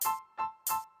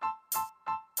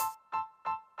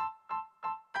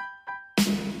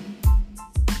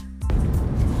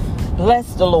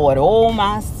Bless the Lord, oh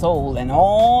my soul, and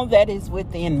all that is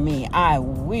within me. I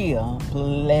will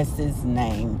bless his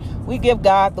name. We give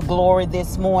God the glory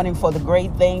this morning for the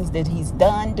great things that he's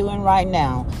done, doing right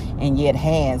now, and yet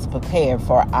has prepared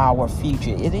for our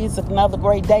future. It is another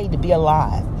great day to be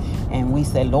alive. And we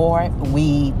say, Lord,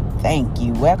 we thank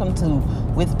you. Welcome to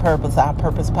With Purpose, Our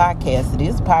Purpose podcast. It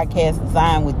is a podcast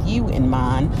designed with you in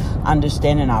mind,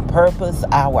 understanding our purpose,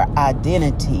 our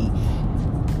identity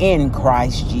in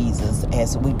Christ Jesus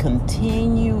as we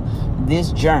continue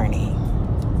this journey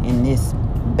in this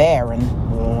barren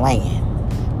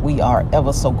land. We are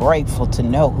ever so grateful to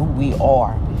know who we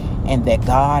are and that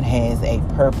God has a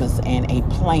purpose and a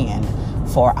plan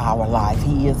for our life.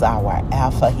 He is our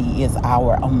Alpha. He is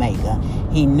our Omega.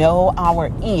 He knows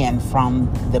our end from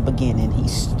the beginning. He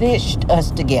stitched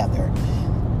us together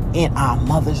in our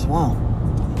mother's womb.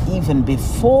 Even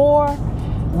before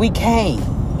we came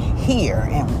here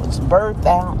and was birthed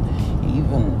out,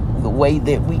 even the way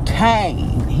that we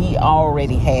came, he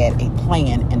already had a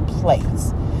plan in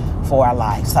place for our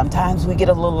life. Sometimes we get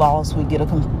a little lost, we get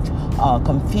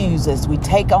confused as we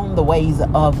take on the ways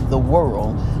of the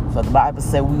world. For the Bible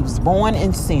said we was born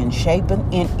in sin,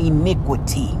 shapen in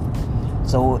iniquity.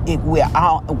 So we're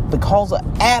out because of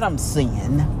Adam's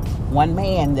sin, one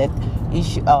man that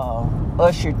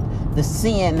ushered the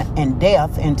sin and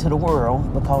death into the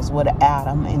world. Because what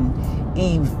Adam and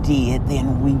Eve did,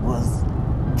 then we was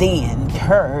then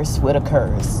cursed with a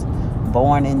curse,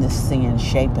 born in the sin,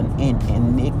 shapen in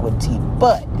iniquity.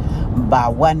 But by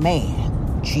one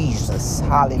man, Jesus,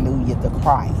 hallelujah, the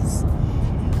Christ,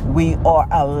 we are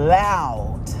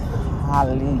allowed,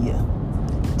 hallelujah,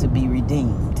 to be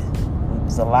redeemed. We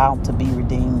was allowed to be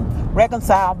redeemed,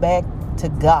 reconciled back to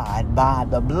God by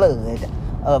the blood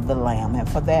of the Lamb. And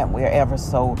for that, we're ever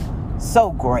so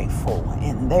grateful.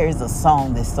 And there's a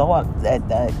song that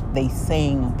they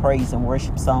sing, praise and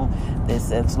worship song, that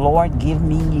says, Lord, give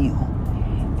me you.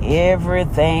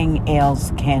 Everything else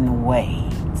can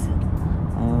wait.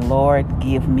 Lord,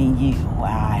 give me you.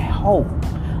 I hope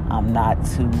I'm not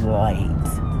too late.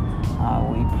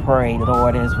 We pray,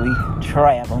 Lord, as we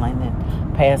traveling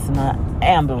and passing an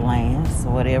ambulance,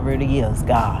 whatever it is,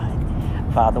 God.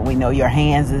 Father, we know your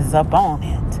hands is up on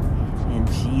it. In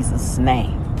Jesus'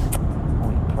 name,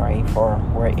 we pray for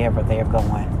wherever they're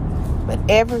going. But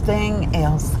everything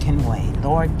else can wait.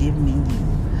 Lord, give me you.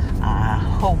 I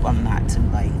hope I'm not too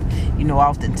late. You know,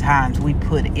 oftentimes we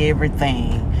put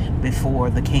everything before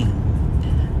the King,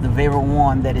 the very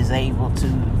one that is able to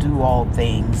do all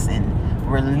things and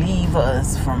relieve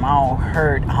us from all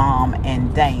hurt, harm,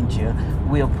 and danger.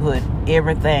 We'll put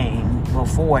everything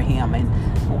before him, and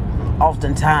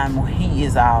oftentimes he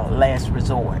is our last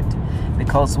resort,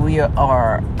 because we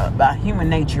are by human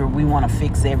nature, we want to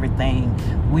fix everything.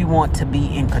 We want to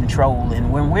be in control,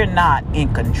 and when we're not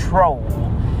in control,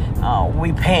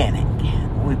 we panic,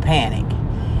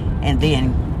 and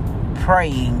then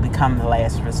praying become the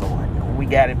last resort. We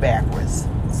got it backwards,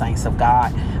 saints of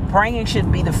God. Praying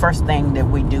should be the first thing that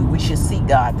we do. We should seek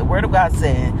God. The Word of God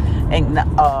said,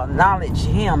 acknowledge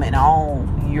him in all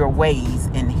your ways,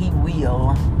 and he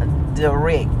will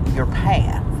direct your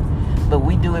path. But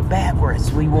we do it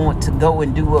backwards. We want to go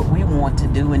and do what we want to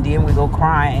do, and then we go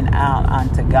crying out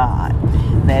unto God.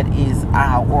 That is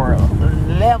our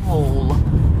level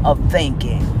of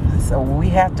thinking. So we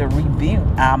have to rebuke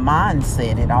our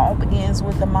mindset. It all begins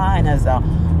with the mind, as I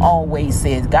always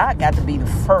says. God got to be the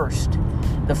first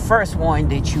one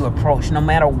that you approach, no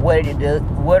matter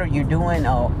what are you doing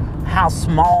or how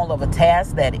small of a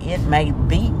task that it may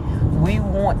be. We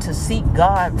want to seek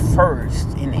God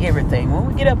first in everything. When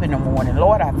we get up in the morning,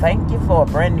 Lord, I thank you for a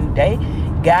brand new day.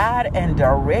 Guide and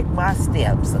direct my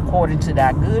steps according to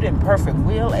thy good and perfect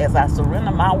will, as I surrender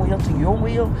my will to your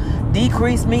will.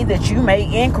 Decrease me that you may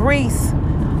increase.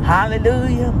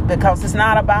 Hallelujah. Because it's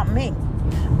not about me.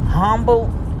 Humble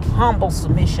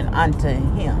submission unto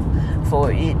him.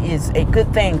 For it is a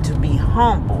good thing to be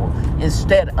humble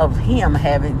instead of him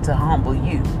having to humble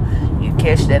you. You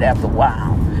catch that after a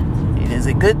while. It is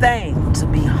a good thing to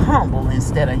be humble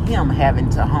instead of him having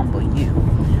to humble you.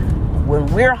 When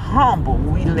we're humble,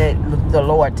 we let the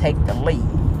Lord take the lead.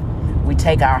 We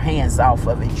take our hands off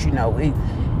of it. You know, we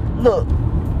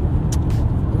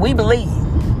believe.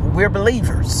 We're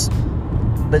believers.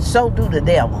 But so do the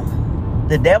devil.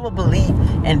 The devil believed.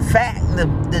 In fact,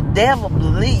 the devil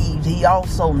believed he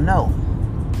also know.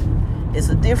 It's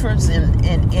a difference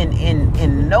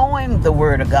in knowing the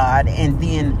Word of God and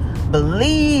then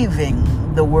believing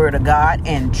the Word of God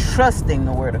and trusting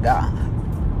the Word of God.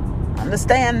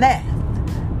 Understand that.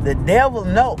 The devil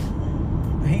know.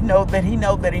 He know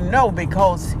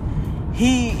because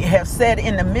He have sat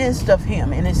in the midst of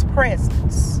him in his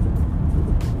presence.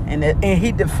 And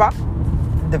he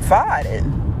defied it.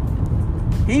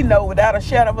 He know without a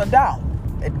shadow of a doubt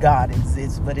that God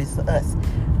exists, but it's us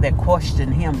that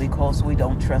question him because we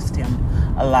don't trust him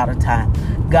a lot of time.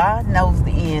 God knows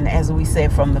the end, as we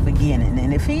said from the beginning.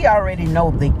 And if he already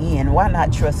knows the end, why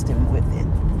not trust him with it?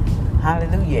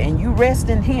 Hallelujah. And you rest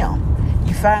in him.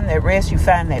 You find that rest, you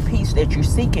find that peace that you're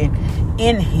seeking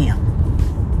in him.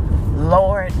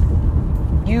 Lord,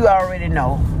 you already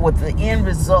know what the end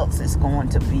results is going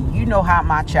to be. You know how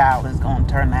my child is going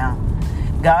to turn out.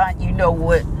 God, you know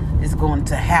what is going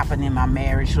to happen in my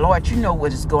marriage. Lord, you know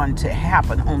what is going to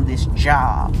happen on this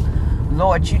job.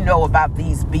 Lord, you know about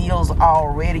these bills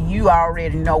already. You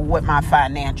already know what my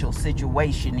financial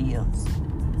situation is.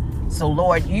 So,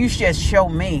 Lord, you just show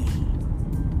me.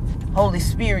 Holy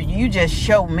Spirit, you just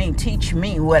show me, teach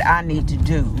me what I need to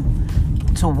do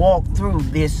to walk through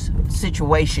this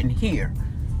situation here.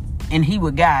 And he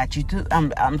will guide you to.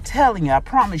 I'm telling you, I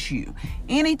promise you,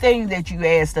 anything that you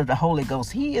ask of the Holy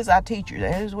Ghost, he is our teacher.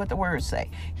 That is what the words say.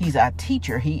 He's our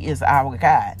teacher. He is our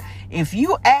guide. If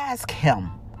you ask him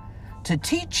to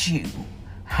teach you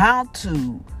how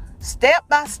to step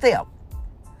by step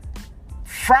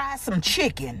fry some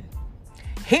chicken,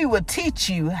 he will teach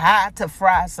you how to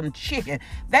fry some chicken.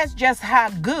 That's just how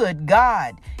good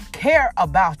God cares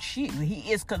about you.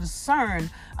 He is concerned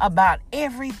about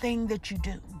everything that you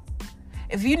do.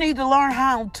 If you need to learn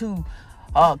how to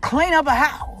clean up a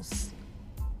house,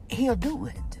 he'll do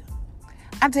it.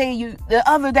 I tell you, the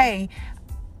other day,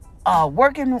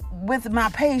 working with my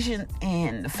patient,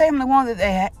 and the family wanted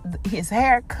his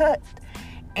hair cut,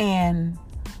 and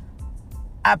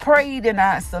I prayed and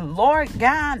I said, Lord,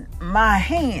 guide my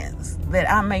hands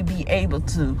that I may be able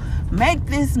to make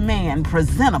this man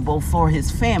presentable for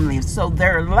his family, so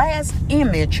their last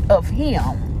image of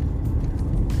him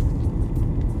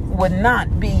would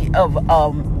not be of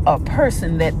a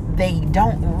person that they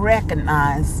don't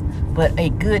recognize, but a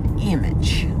good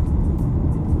image.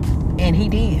 And he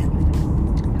did.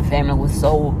 The family was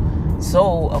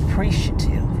so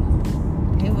appreciative.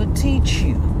 He would teach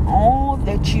you all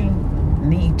that you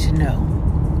need to know.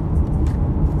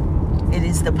 It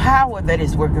is the power that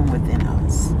is working within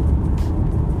us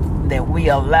that we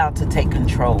allow to take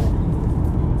control.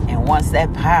 And once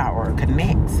that power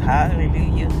connects,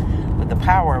 hallelujah, with the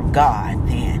power of God,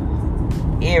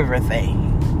 then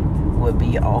everything will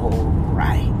be all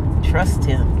right. Trust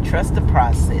him. Trust the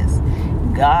process.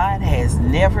 God has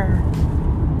never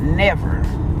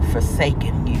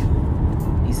forsaken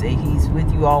you. He said he's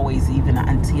with you always, even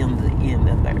until the end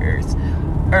of the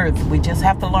earth. We just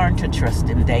have to learn to trust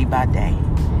him day by day.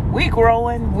 We're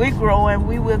growing, we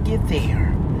will get there.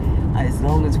 As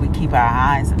long as we keep our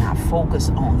eyes and our focus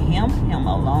on him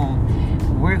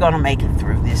alone, we're going to make it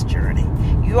through this journey.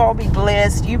 You all be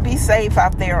blessed. You be safe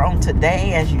out there on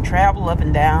today as you travel up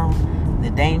and down the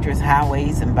dangerous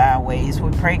highways and byways.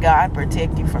 We pray God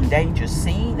protect you from danger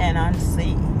seen and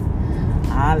unseen.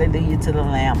 Hallelujah to the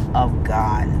Lamb of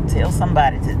God. Tell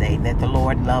somebody today that the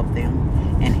Lord loved them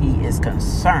and he is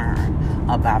concerned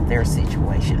about their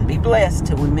situation. Be blessed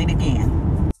till we meet again.